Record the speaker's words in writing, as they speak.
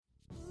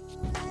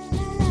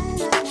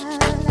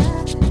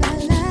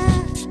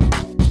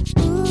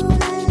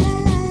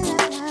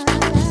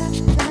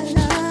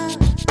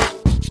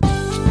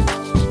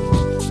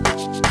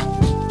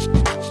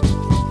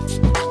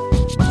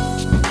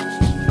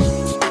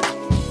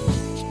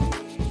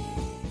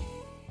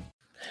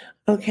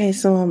Okay,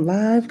 so I'm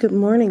live. Good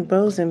morning,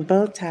 bows and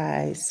bow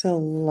ties. So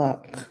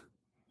look,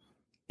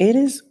 it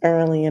is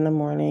early in the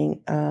morning.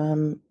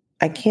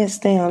 I can't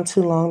stay on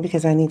too long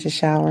because I need to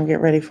shower and get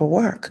ready for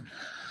work.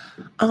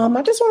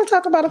 I just want to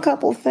talk about a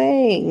couple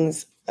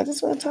things.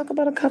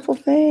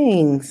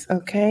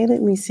 Okay,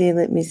 let me see.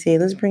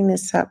 Let's bring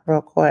this up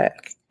real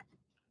quick.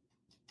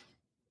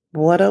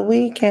 What a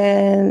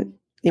weekend.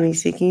 Let me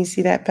see. Can you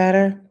see that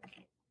better?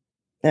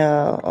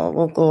 No,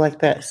 we'll go like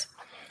this.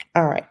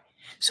 All right.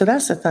 So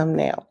that's the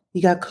thumbnail.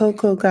 You got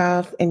Coco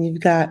Golf and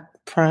you've got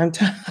prime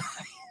time.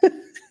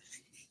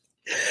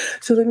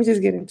 So let me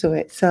just get into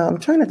it. So I'm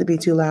trying not to be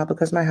too loud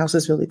because my house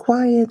is really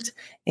quiet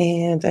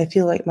and I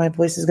feel like my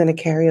voice is going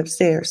to carry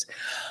upstairs.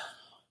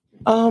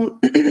 Let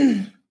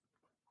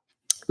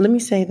me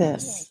say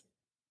this.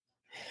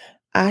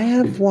 I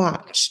have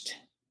watched,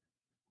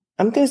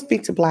 I'm going to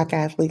speak to Black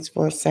athletes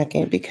for a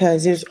second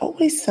because there's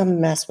always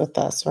some mess with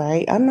us,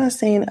 right? I'm not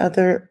saying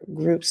other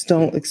groups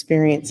don't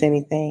experience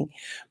anything,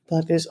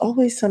 but there's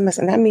always some mess.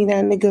 And I mean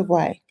that in a good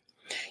way.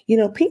 You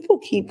know, people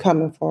keep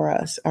coming for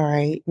us. All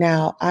right.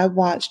 Now, I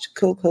watched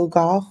Coco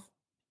Golf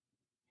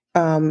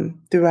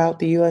throughout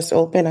the U.S.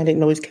 Open. I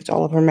didn't always catch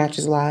all of her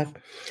matches live.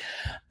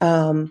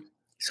 Um,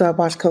 so I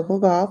watched Coco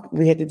Golf.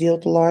 We had to deal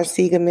with the Lars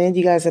Siegemund.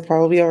 You guys have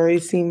probably already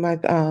seen my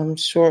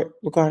short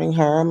regarding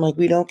her. I'm like,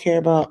 we don't care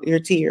about your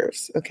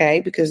tears, okay?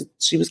 Because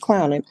she was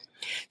clowning.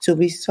 So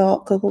we saw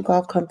Coco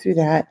Golf come through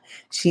that.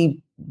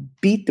 She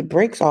beat the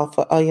brakes off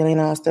of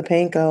Yelena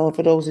Ostapenko.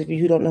 For those of you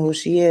who don't know who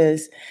she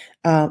is,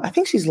 I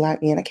think she's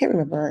Latvian. I can't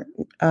remember.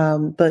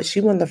 But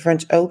she won the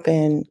French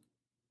Open.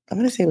 I'm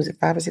going to say, was it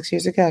 5 or 6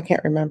 years ago? I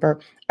can't remember.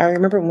 I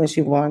remember when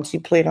she won. She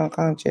played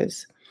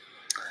unconscious.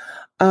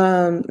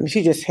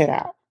 She just hit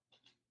out.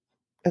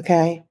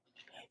 Okay.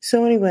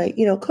 So anyway,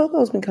 you know,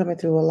 Coco's been coming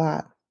through a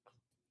lot.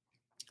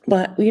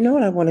 But you know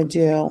what I want to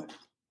do?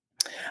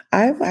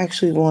 I'm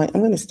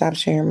going to stop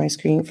sharing my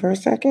screen for a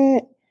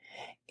second.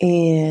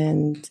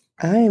 And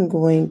I am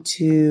going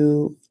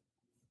to,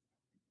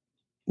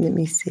 let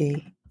me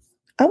see.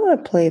 I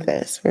want to play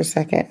this for a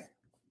second.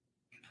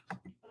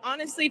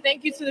 Honestly,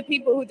 thank you to the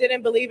people who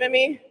didn't believe in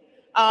me.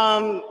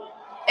 I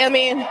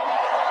mean,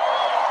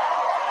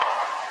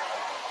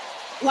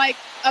 like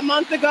a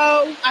month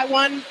ago, I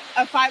won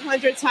a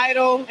 500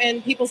 title,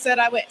 and people said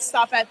I would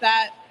stop at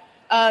that.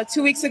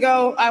 2 weeks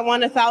ago, I won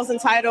 1,000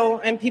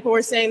 title, and people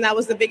were saying that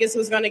was the biggest it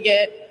was going to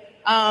get.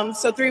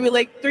 So 3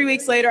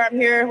 weeks later, I'm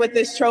here with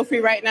this trophy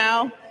right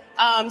now.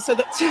 I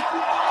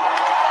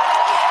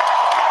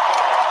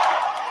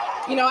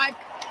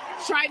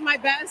tried my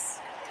best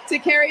to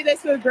carry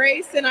this with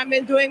grace, and I've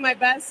been doing my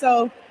best.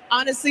 So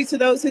honestly, to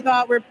those who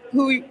thought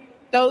who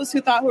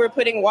were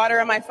putting water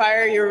on my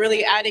fire, you're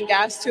really adding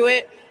gas to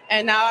it.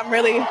 And now I'm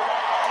really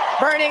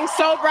burning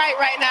so bright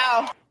right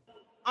now.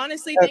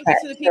 Honestly, thank you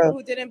to the people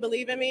who didn't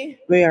believe in me.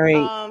 We are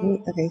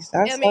okay.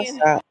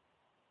 Stop.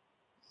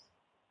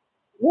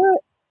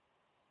 What?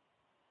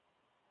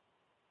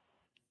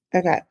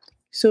 Okay.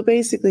 So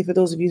basically, for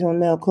those of you who don't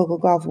know, Coco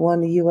Golf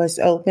won the U.S.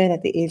 Open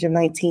at the age of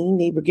 19.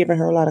 They were giving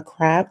her a lot of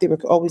crap. They were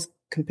always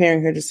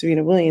comparing her to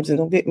Serena Williams. And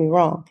don't get me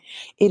wrong,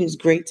 it is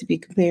great to be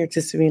compared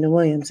to Serena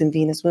Williams and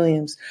Venus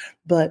Williams.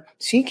 But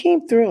she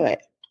came through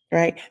it,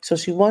 right? So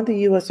she won the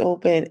U.S.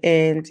 Open.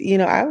 And, you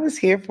know, I was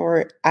here for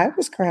it. I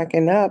was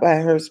cracking up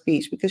at her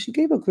speech because she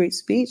gave a great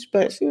speech.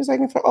 But she was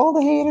like, for all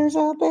the haters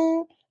out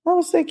there, I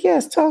was like,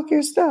 yes, talk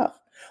your stuff.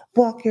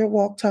 Walk your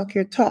walk, talk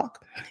your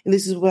talk. And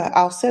this is what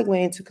I'll segue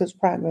into Coach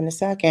Prime in a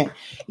second.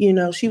 You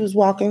know, she was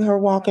walking her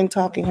walk and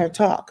talking her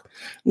talk.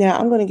 Now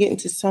I'm going to get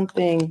into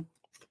something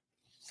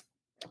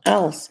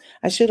else.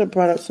 I should have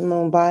brought up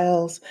Simone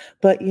Biles,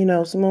 but you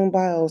know, Simone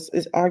Biles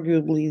is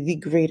arguably the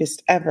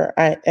greatest ever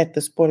at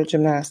the sport of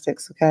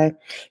gymnastics. Okay.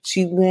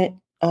 She went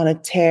on a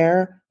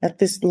tear at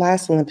this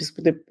last Olympics,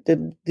 but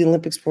the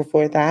Olympics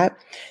before that,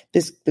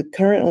 the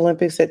current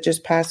Olympics that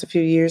just passed a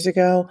few years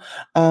ago,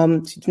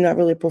 she did not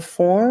really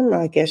perform.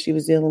 I guess she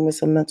was dealing with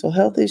some mental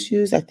health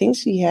issues. I think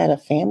she had a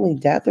family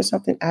death or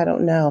something. I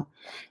don't know.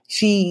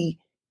 She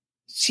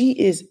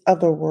is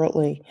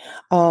otherworldly.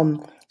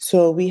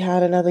 So we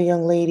had another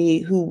young lady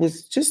who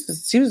was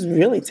she was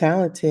really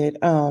talented.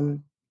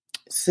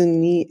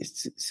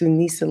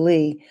 Sunisa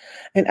Lee.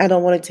 And I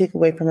don't want to take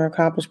away from her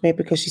accomplishment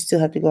because she still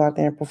had to go out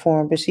there and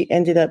perform, but she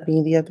ended up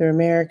being the other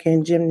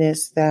American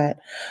gymnast that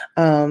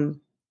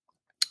won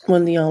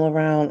the all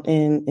around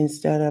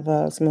instead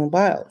of Simone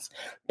Biles.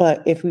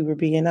 But if we were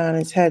being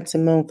honest, had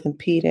Simone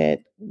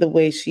competed the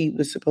way she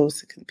was supposed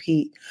to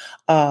compete,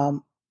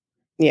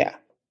 yeah.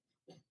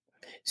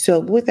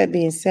 So with that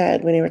being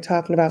said, when they were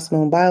talking about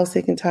Simone Biles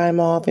taking time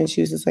off and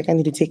she was just like, I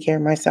need to take care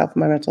of myself,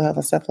 my mental health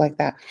and stuff like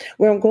that.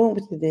 Where I'm going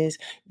with it is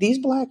these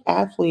Black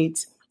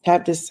athletes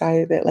have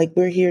decided that like,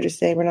 we're here to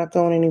stay, we're not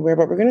going anywhere,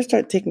 but we're going to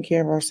start taking care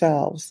of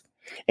ourselves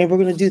and we're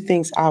going to do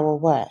things our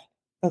way.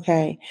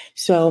 Okay.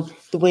 So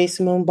the way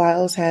Simone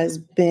Biles has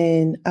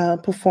been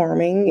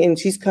performing and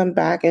she's come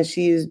back and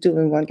she is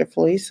doing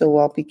wonderfully. So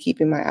I'll be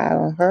keeping my eye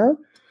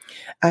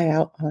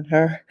out on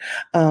her.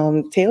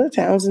 Taylor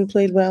Townsend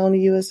played well in the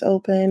U.S.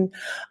 Open.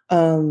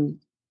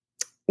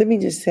 let me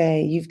just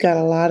say, you've got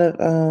a lot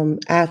of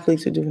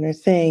athletes who are doing their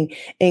thing.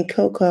 And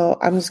Coco,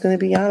 I'm just going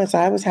to be honest,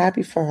 I was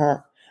happy for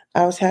her.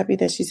 I was happy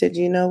that she said,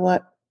 you know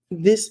what?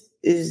 This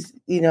is,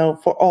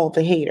 for all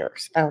the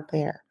haters out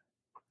there,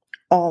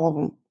 all of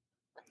them.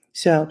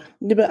 So,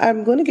 but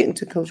I'm going to get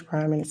into Coach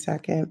Prime in a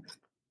second.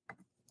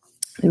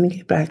 Let me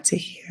get back to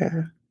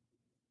here.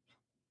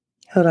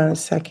 Hold on a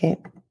second.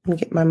 Let me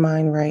get my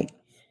mind right.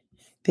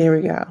 There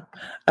we go.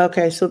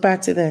 Okay, so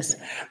back to this.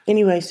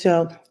 Anyway,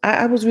 so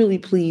I was really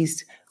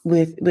pleased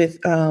with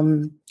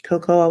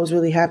Coco. I was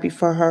really happy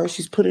for her.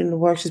 She's put in the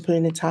work. She's put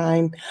in the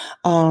time.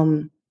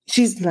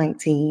 She's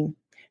 19.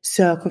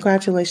 So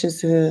congratulations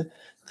to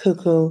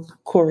Coco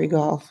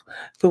Korigolf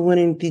for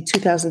winning the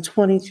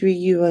 2023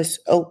 U.S.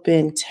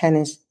 Open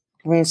Tennis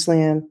Grand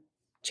Slam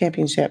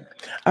Championship.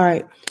 All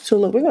right. So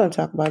look, we're going to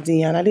talk about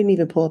Deion. I didn't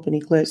even pull up any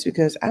clips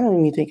because I don't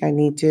even think I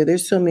need to.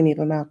 There's so many of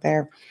them out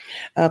there.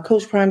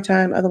 Coach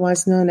Primetime,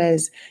 otherwise known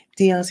as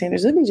Deion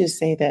Sanders. Let me just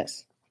say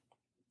this.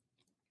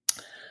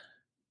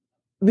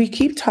 We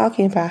keep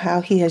talking about how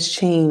he has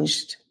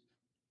changed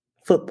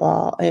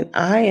football, and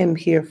I am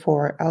here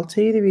for it. I'll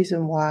tell you the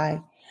reason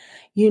why.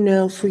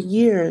 For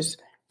years,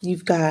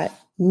 you've got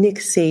Nick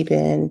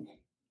Saban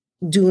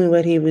doing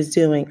what he was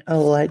doing,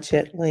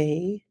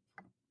 allegedly.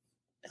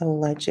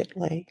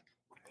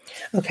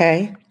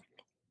 Okay?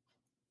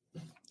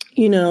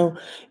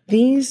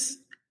 These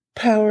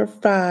Power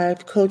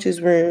 5 coaches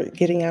were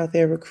getting out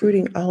there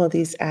recruiting all of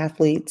these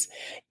athletes.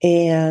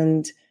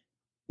 And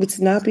what's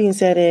not being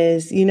said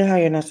is, how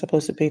you're not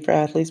supposed to pay for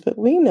athletes, but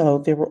we know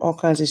there were all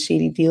kinds of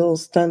shady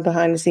deals done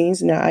behind the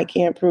scenes. Now, I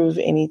can't prove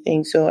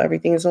anything, so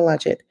everything is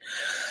alleged.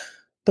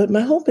 But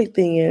my whole big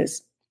thing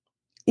is,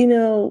 he's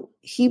no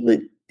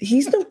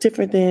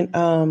different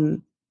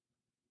than,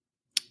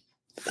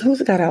 who's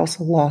the guy that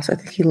also lost? I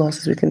think he lost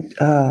this weekend.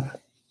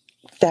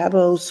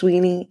 Dabo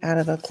Sweeney out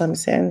of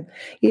Clemson.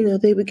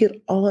 They would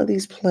get all of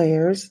these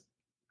players,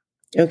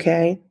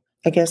 okay,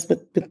 I guess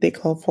what they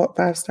call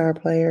 5-star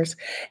players,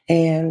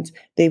 and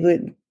they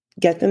would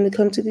get them to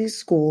come to these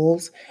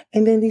schools,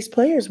 and then these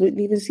players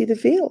wouldn't even see the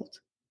field.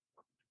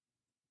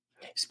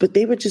 But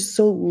they were just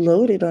so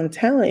loaded on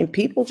talent, and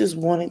people just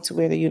wanted to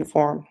wear the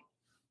uniform.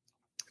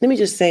 Let me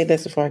just say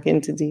this before I get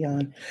into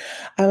Deion.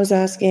 I was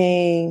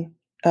asking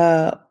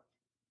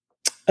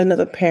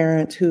another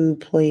parent who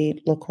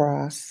played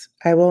lacrosse.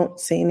 I won't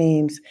say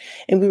names.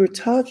 And we were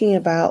talking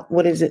about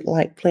what is it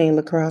like playing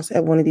lacrosse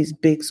at one of these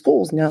big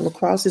schools. Now,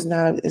 lacrosse is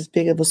not as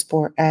big of a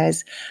sport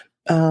as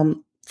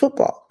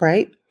football,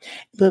 right?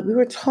 But we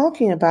were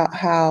talking about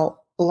how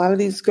a lot of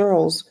these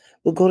girls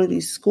would go to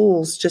these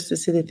schools just to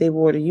say that they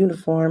wore the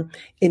uniform,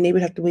 and they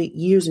would have to wait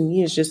years and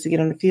years just to get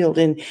on the field.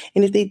 And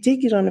if they did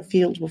get on the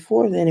field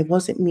before then, it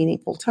wasn't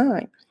meaningful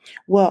time.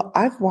 Well,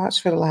 I've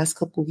watched for the last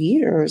couple of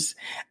years.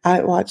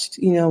 I watched,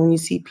 when you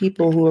see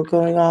people who are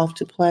going off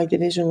to play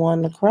Division I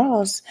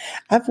lacrosse,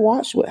 I've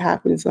watched what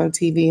happens on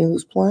TV and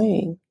who's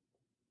playing.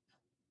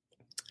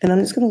 And I'm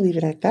just going to leave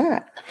it at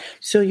that.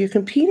 So you're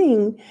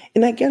competing,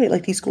 and I get it,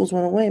 like these schools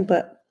want to win,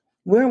 but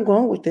where I'm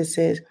going with this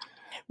is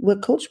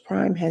what Coach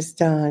Prime has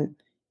done,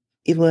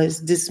 it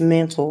was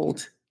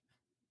dismantled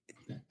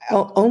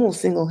almost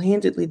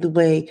single-handedly the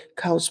way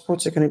college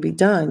sports are going to be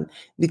done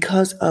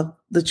because of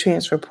the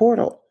transfer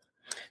portal.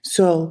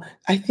 So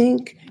I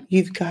think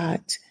you've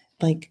got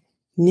like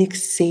Nick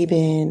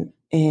Saban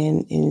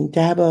and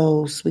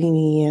Dabo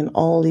Sweeney and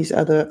all these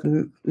other,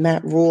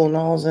 Matt Rule and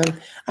all of them.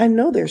 I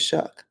know they're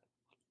shook.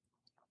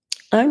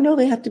 I know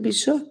they have to be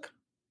shook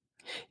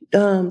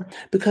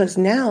because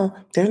now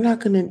they're not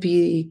going to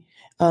be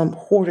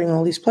hoarding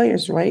all these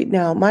players, right?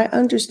 Now, my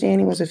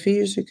understanding was a few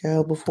years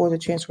ago before the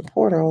transfer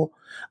portal,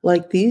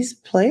 like these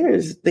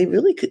players, they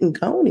really couldn't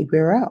go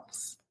anywhere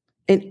else.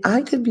 And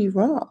I could be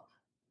wrong,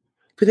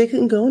 but they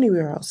couldn't go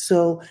anywhere else.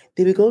 So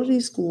they would go to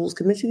these schools,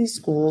 commit to these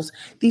schools.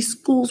 These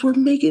schools were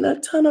making a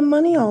ton of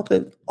money off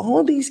of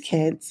all these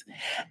kids,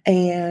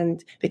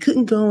 and they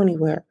couldn't go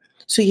anywhere.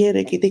 So yeah,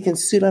 they can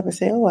suit up and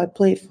say, oh, I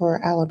played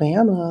for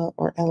Alabama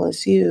or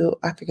LSU.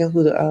 I forget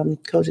who the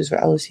coach is for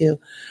LSU,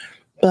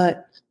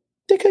 but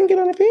they couldn't get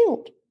on the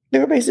field. They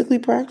were basically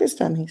practice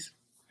dummies.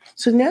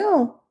 So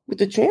now with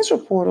the transfer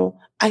portal,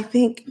 I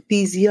think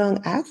these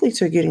young athletes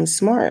are getting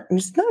smart. And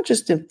it's not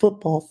just in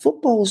football.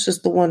 Football is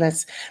just the one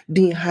that's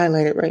being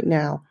highlighted right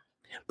now.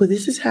 But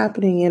this is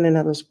happening in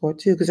another sport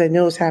too, because I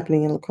know it's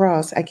happening in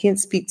lacrosse. I can't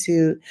speak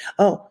to,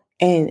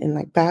 and in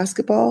like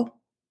basketball,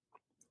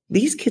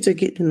 these kids are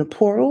getting in the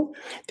portal.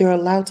 They're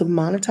allowed to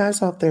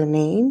monetize off their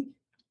name.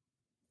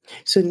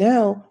 So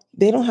now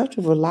they don't have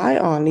to rely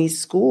on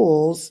these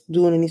schools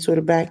doing any sort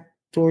of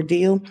backdoor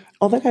deal.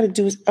 All they got to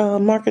do is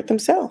market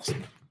themselves.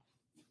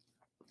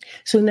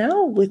 So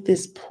now with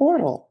this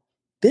portal,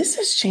 this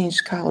has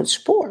changed college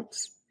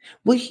sports.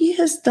 What he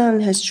has done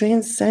has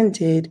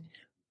transcended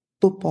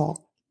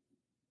football.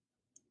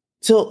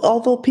 So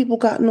although people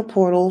got in the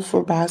portal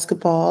for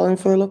basketball and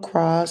for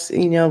lacrosse,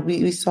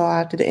 we saw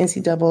after the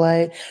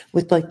NCAA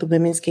with like the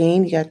women's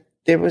game,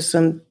 there was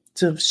some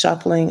sort of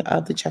shuffling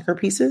of the checker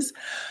pieces.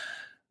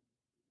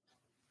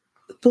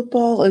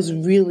 Football is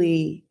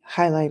really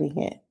highlighting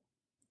it.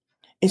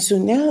 And so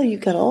now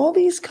you've got all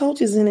these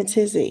coaches in a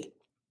tizzy.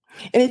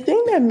 And the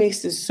thing that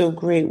makes this so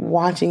great,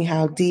 watching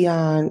how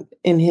Dion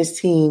and his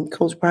team,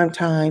 Coach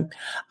Primetime,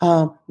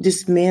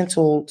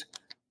 dismantled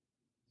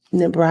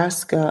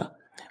Nebraska,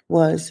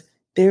 was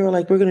they were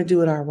like, we're going to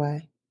do it our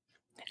way.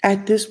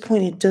 At this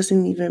point, it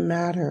doesn't even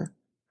matter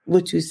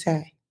what you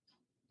say.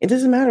 It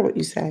doesn't matter what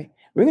you say.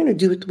 We're going to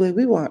do it the way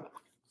we want.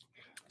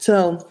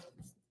 So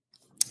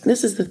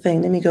this is the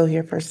thing. Let me go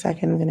here for a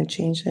second. I'm going to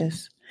change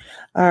this.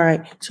 All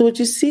right. So what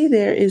you see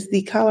there is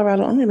the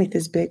Colorado. I'm going to make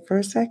this big for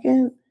a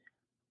second.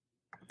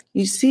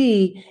 You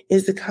see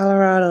is the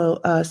Colorado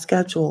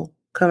schedule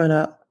coming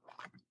up.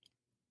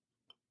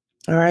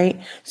 All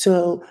right.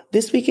 So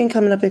this weekend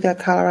coming up, they got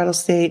Colorado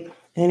State,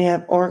 and you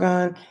have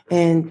Oregon,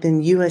 and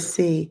then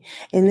USC.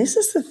 And this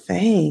is the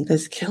thing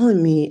that's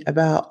killing me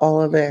about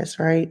all of this,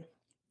 right?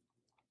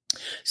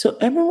 So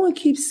everyone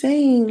keeps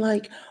saying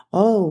like,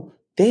 oh,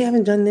 they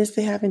haven't done this,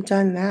 they haven't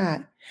done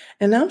that.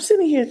 And I'm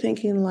sitting here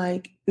thinking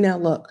like, now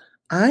look,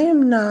 I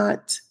am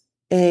not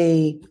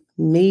a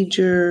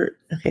major,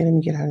 okay, let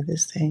me get out of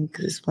this thing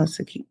because this wants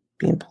to keep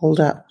being pulled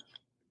up.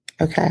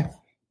 Okay.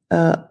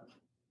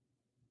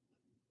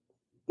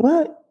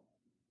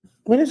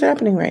 What is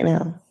happening right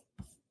now?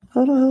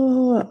 Hold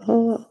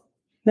on.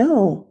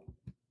 No,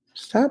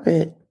 stop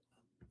it.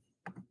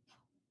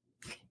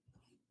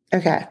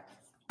 Okay.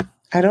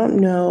 I don't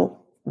know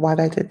why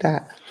I did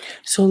that.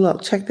 So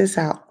look, check this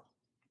out.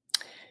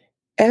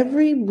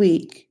 Every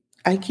week,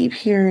 I keep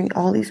hearing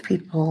all these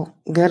people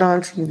get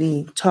on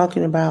TV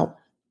talking about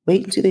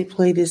wait until they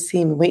play this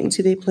team, wait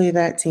until they play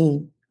that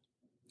team.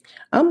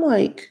 I'm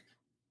like,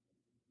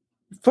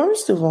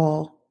 first of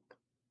all,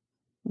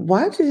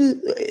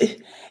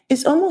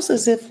 it's almost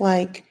as if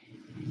like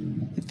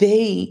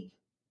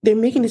they're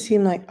making it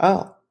seem like,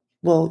 oh,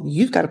 well,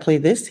 you've got to play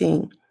this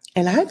team.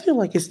 And I feel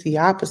like it's the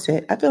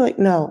opposite. I feel like,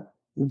 no,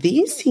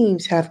 these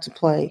teams have to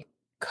play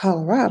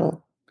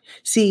Colorado.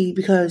 See,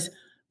 because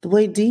the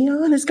way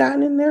Dion has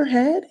gotten in their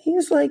head,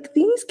 he's like,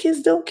 these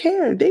kids don't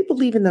care. They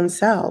believe in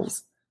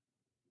themselves.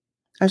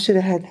 I should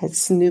have had that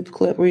Snoop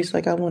clip where he's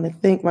like, I want to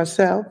thank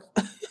myself.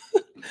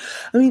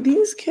 I mean,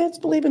 these kids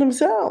believe in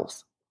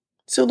themselves.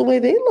 So the way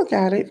they look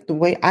at it, the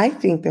way I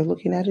think they're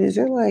looking at it is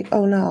they're like,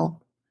 oh,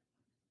 no,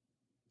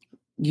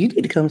 you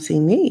need to come see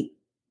me.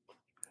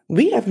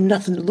 We have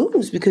nothing to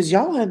lose because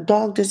y'all have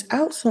dogged us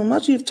out so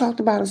much. You've talked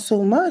about it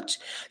so much.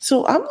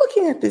 So I'm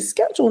looking at this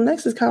schedule.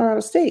 Next is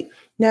Colorado State.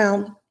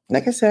 Now,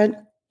 like I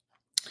said,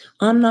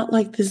 I'm not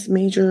like this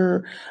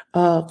major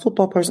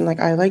football person. Like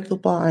I like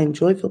football. I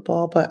enjoy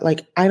football, but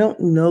like I don't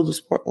know the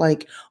sport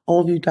like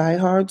all of you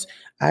diehards.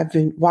 I've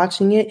been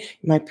watching it.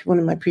 One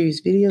of my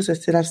previous videos, I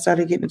said I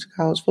started getting into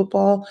college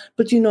football,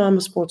 but I'm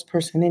a sports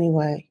person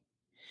anyway.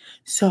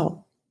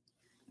 So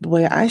the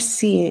way I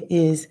see it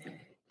is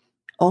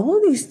all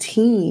of these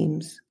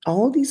teams,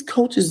 all of these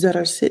coaches that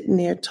are sitting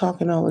there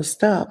talking all this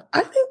stuff,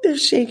 I think they're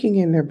shaking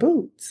in their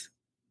boots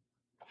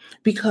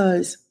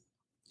because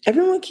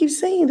everyone keeps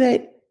saying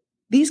that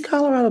these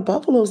Colorado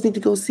Buffaloes need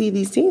to go see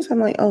these teams. I'm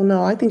like, oh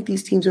no, I think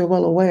these teams are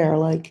well aware.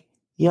 Like,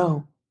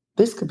 yo,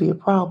 this could be a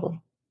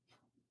problem.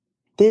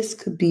 This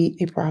could be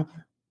a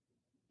problem.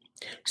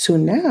 So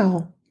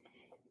now,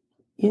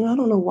 I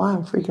don't know why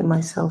I'm freaking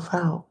myself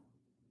out.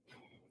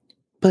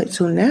 But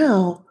so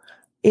now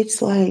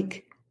it's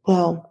like,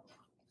 well,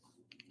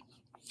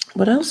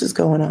 what else is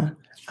going on?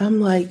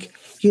 I'm like,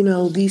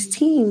 these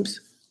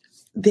teams,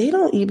 I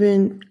don't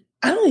even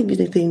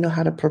think they know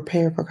how to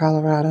prepare for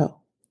Colorado.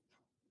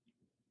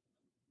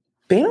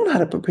 They don't know how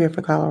to prepare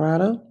for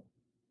Colorado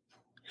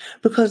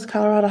because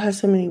Colorado has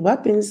so many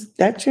weapons.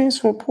 That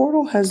transfer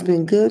portal has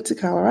been good to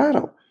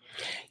Colorado.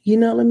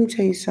 Let me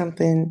tell you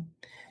something.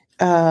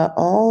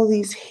 All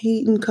these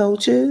hating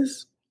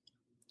coaches,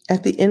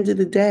 at the end of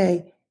the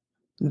day,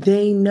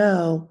 they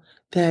know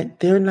that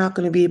they're not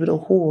going to be able to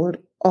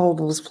hoard all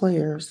those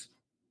players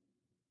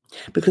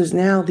because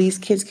now these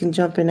kids can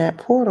jump in that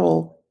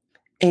portal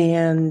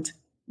and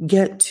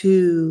get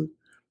to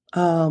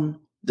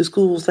the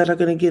schools that are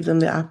going to give them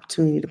the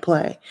opportunity to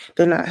play.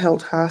 They're not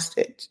held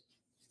hostage.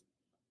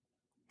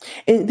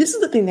 And this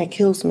is the thing that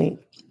kills me.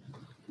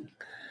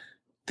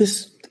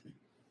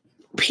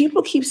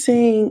 People keep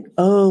saying,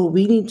 oh,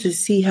 we need to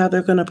see how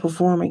they're going to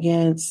perform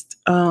against,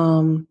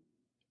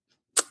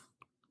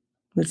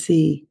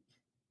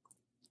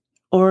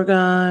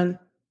 Oregon,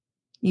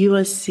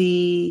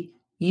 USC,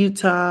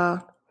 Utah.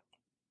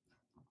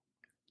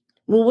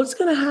 Well, what's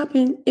going to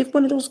happen if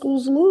one of those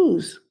schools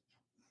lose?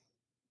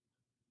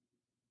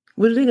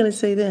 What are they going to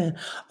say then?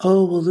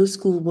 Oh, well, this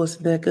school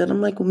wasn't that good.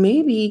 I'm like, well,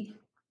 maybe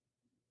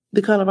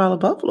the Colorado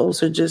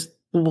Buffaloes are just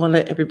the one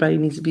that everybody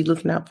needs to be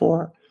looking out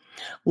for.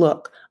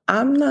 Look,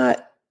 I'm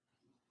not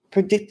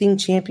predicting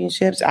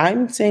championships.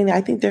 I'm saying that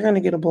I think they're going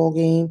to get a bowl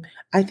game.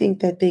 I think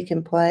that they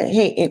can play.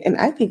 Hey, and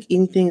I think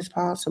anything is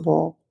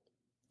possible.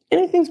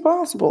 Anything's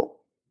possible.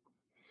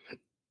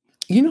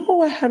 You know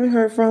who I haven't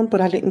heard from,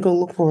 but I didn't go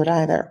look for it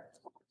either?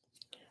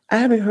 I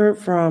haven't heard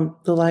from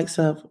the likes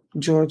of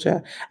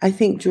Georgia. I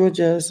think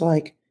Georgia is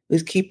like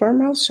Let's keep our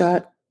mouth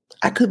shut.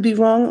 I could be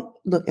wrong.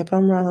 Look, if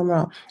I'm wrong, I'm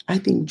wrong. I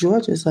think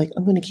Georgia's like,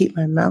 I'm going to keep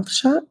my mouth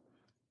shut.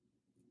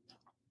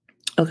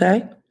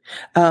 Okay?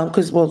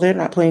 Because, well, they're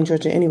not playing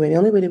Georgia anyway. The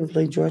only way they would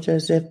play Georgia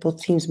is if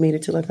both teams made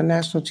it to like a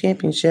national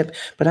championship.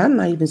 But I'm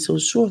not even so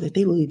sure that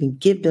they will even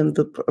give them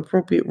the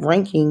appropriate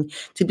ranking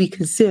to be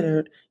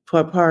considered for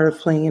a part of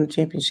playing in the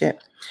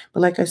championship. But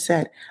like I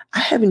said, I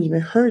haven't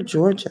even heard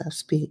Georgia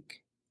speak.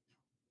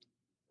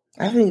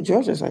 I think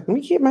Georgia's like, let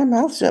me keep my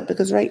mouth shut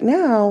because right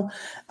now,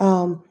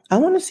 I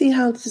want to see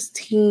how this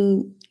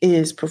team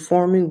is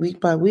performing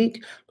week by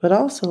week, but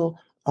also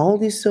all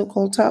these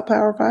so-called top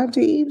Power 5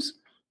 teams,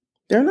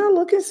 they're not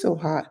looking so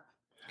hot.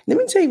 Let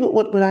me tell you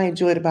what I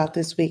enjoyed about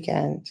this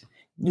weekend.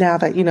 Now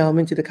that, I'm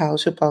into the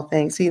college football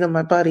thing. So,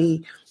 my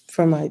buddy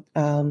from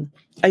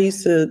I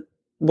used to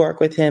work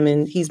with him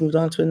and he's moved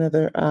on to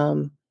another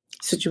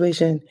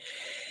situation.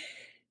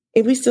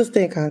 And we still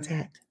stay in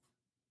contact.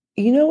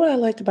 You know what I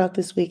liked about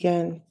this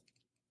weekend?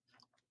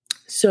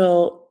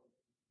 So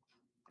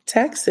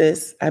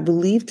Texas, I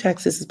believe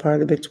Texas is part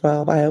of the Big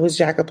 12. I always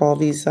jack up all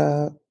these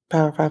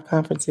Power 5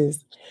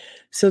 conferences.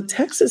 So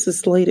Texas is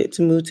slated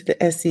to move to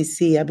the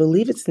SEC. I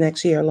believe it's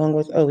next year along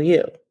with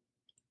OU.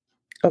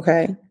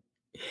 Okay.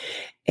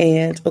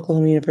 And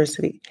Oklahoma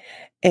University.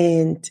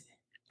 And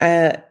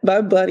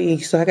my buddy,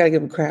 so I got to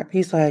give him crap.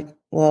 He's like,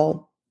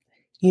 well,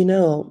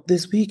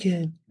 this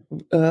weekend,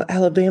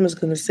 Alabama's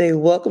going to say,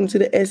 welcome to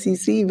the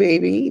SEC,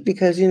 baby,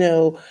 because,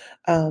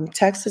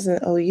 Texas and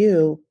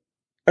OU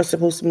are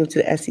supposed to move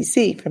to the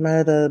SEC from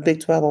out of the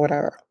Big 12 or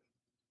whatever.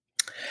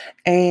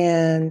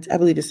 And I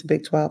believe it's the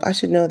Big 12. I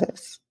should know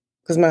this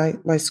because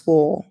my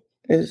school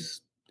is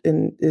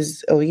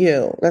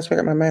OU. That's where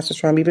I got my master's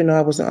from, even though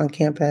I wasn't on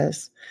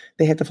campus.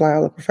 They had to fly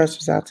all the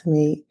professors out to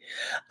me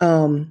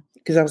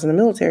because I was in the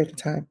military at the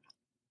time.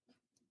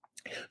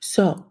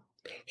 So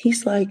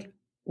he's like,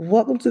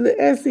 welcome to the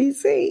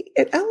SEC.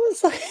 And I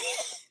was like,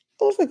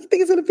 you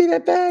think it's going to be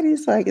that bad?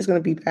 He's like, it's going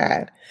to be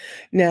bad.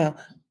 Now,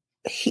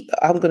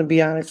 I'm going to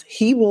be honest.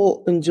 He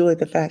will enjoy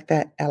the fact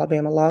that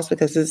Alabama lost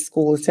because his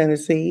school is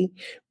Tennessee.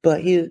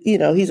 But he's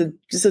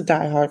just a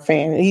diehard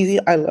fan.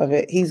 I love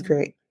it. He's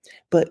great.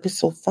 But what's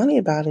so funny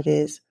about it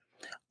is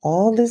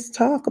all this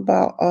talk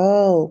about,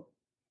 the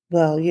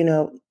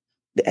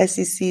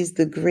SEC is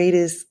the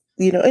greatest,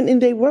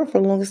 and they were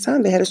for the longest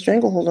time. They had a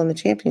stranglehold on the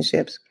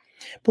championships.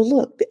 But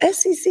look, the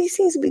SEC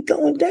seems to be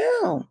going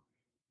down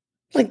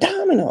like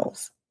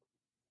dominoes.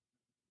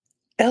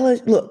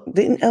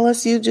 Didn't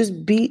LSU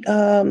just beat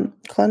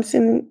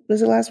Clemson?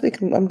 Was it last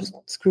week? I'm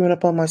screwing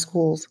up on my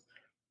schools.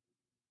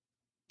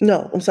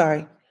 No, I'm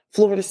sorry.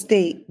 Florida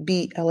State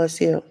beat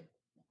LSU.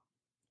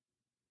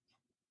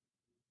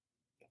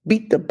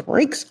 Beat the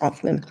brakes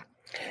off them.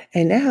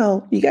 And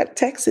now you got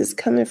Texas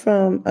coming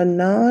from a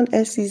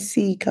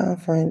non-SEC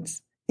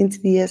conference into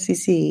the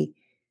SEC.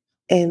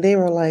 And they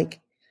were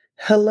like,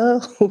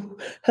 hello,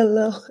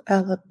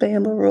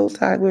 Alabama, Roll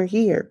Tide, we're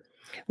here.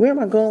 Where am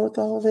I going with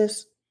all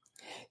this?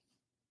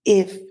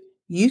 If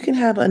you can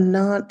have a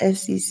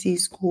non-SEC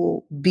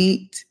school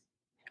beat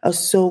a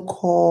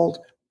so-called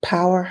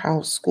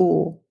powerhouse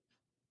school,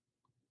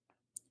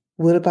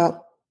 what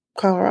about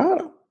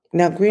Colorado?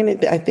 Now,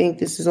 granted, I think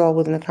this is all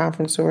within the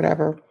conference or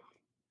whatever.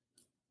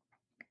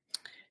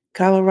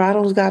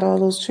 Colorado's got all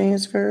those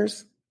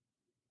transfers.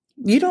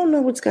 You don't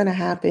know what's going to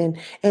happen.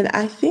 And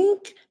I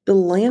think the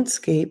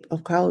landscape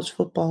of college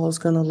football is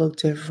going to look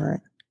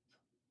different.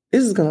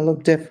 This is going to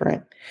look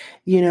different.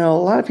 A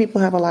lot of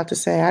people have a lot to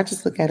say. I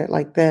just look at it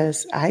like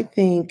this. I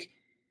think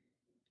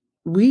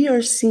we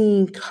are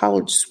seeing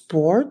college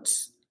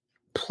sports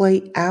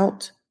play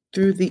out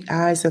through the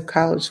eyes of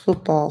college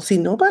football. See,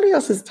 nobody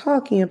else is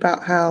talking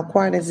about how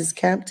quiet as it's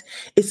kept,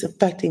 it's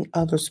affecting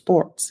other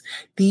sports.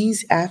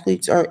 These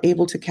athletes are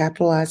able to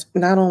capitalize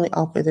not only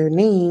off of their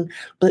name,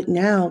 but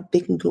now they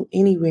can go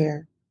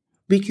anywhere.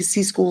 We can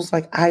see schools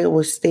like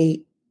Iowa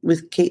State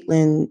with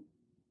Caitlin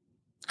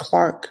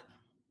Clark.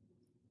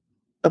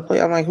 I'm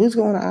like, who's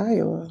going to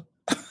Iowa?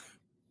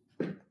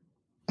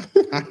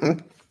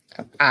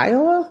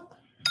 Iowa?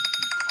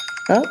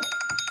 Oh,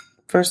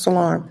 first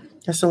alarm.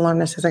 That's the alarm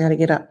that says I got to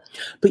get up.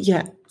 But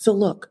yeah, so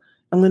look,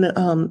 I'm going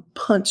to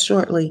punch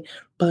shortly,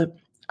 but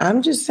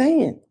I'm just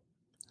saying.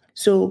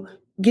 So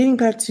getting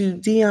back to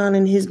Deion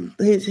and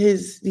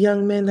his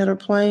young men that are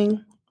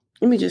playing,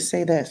 let me just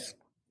say this.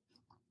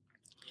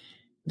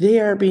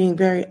 They are being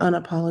very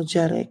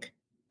unapologetic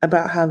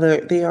about how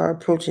they are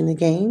approaching the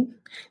game.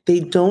 They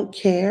don't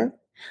care.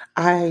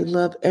 I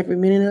love every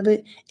minute of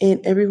it,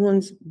 and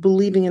everyone's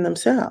believing in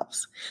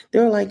themselves.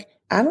 They're like,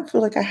 I don't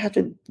feel like I have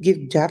to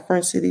give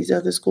deference to these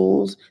other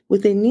schools.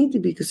 What they need to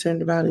be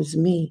concerned about is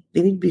me.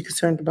 They need to be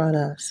concerned about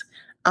us.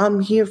 I'm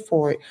here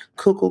for it.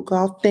 Coco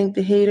Golf, thank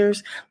the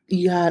haters.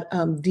 You got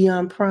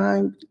Deion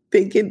Prime,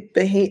 thinking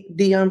the hate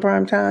Deion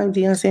Prime time,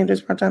 Deion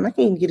Sanders Prime time. I can't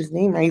even get his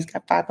name right. He's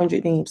got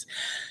 500 names.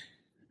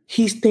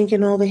 He's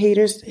thinking all the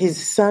haters.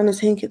 His son is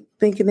thinking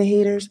the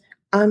haters.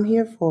 I'm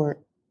here for it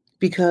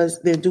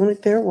because they're doing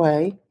it their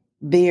way.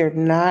 They are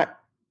not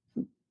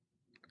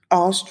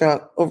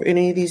awestruck over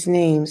any of these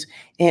names.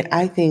 And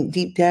I think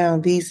deep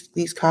down,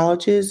 these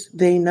colleges,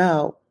 they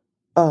know,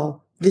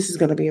 oh, this is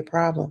going to be a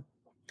problem.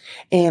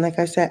 And like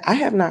I said, I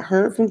have not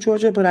heard from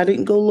Georgia, but I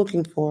didn't go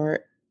looking for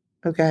it.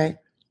 Okay.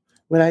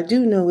 What I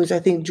do know is I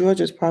think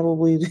Georgia's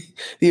probably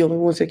the only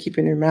ones that are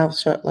keeping their mouth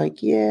shut.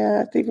 Like,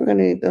 yeah, I think we're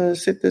going to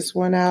sit this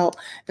one out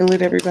and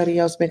let everybody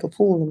else make a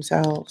fool of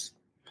themselves.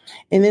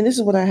 And then this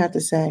is what I have to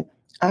say.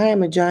 I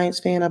am a Giants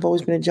fan. I've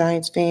always been a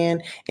Giants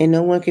fan, and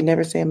no one can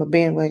never say I'm a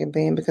bandwagon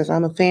fan because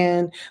I'm a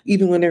fan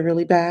even when they're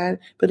really bad.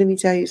 But let me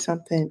tell you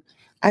something.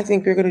 I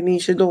think we're going to need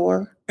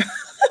Shador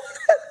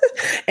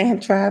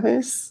and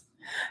Travis,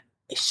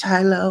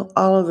 Shiloh,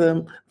 all of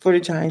them for the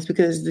Giants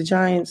because the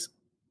Giants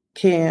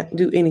can't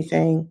do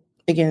anything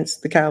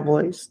against the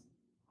Cowboys.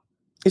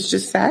 It's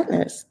just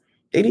sadness.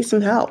 They need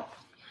some help.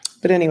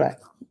 But anyway,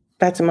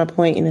 back to my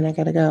point, and then I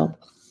got to go.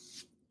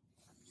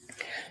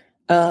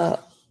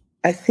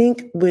 I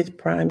think with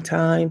prime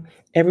time,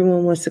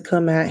 everyone wants to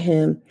come at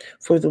him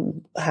for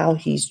how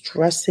he's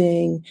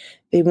dressing.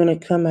 They want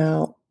to come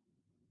out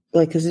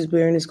like because he's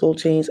wearing his gold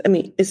chains. I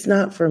mean, it's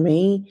not for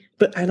me,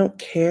 but I don't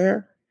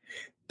care.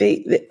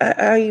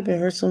 I even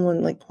heard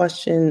someone like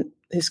question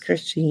his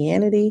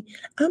Christianity.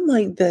 I'm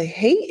like, the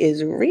hate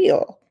is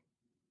real.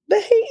 The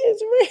hate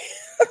is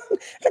real.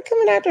 They're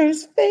coming after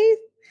his faith.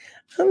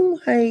 I'm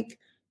like,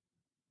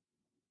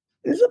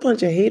 there's a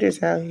bunch of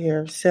haters out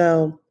here.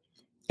 So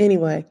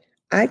anyway,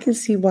 I can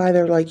see why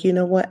they're like, you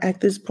know what?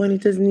 At this point,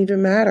 it doesn't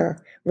even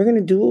matter. We're going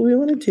to do what we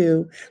want to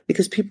do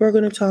because people are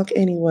going to talk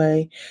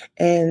anyway.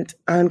 And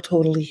I'm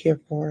totally here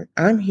for it.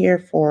 I'm here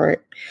for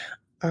it.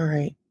 All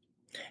right.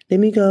 Let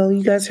me go.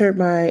 You guys heard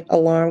my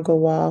alarm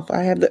go off.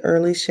 I have the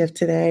early shift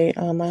today.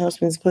 My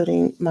husband's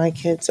putting my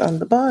kids on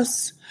the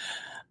bus.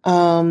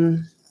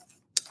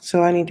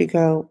 So I need to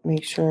go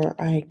make sure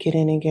I get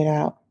in and get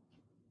out.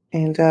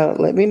 And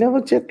let me know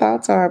what your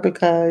thoughts are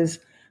because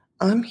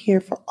I'm here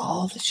for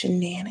all the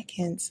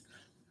shenanigans.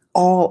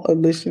 All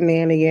of the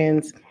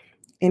shenanigans.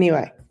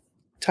 Anyway,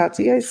 talk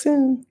to you guys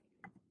soon.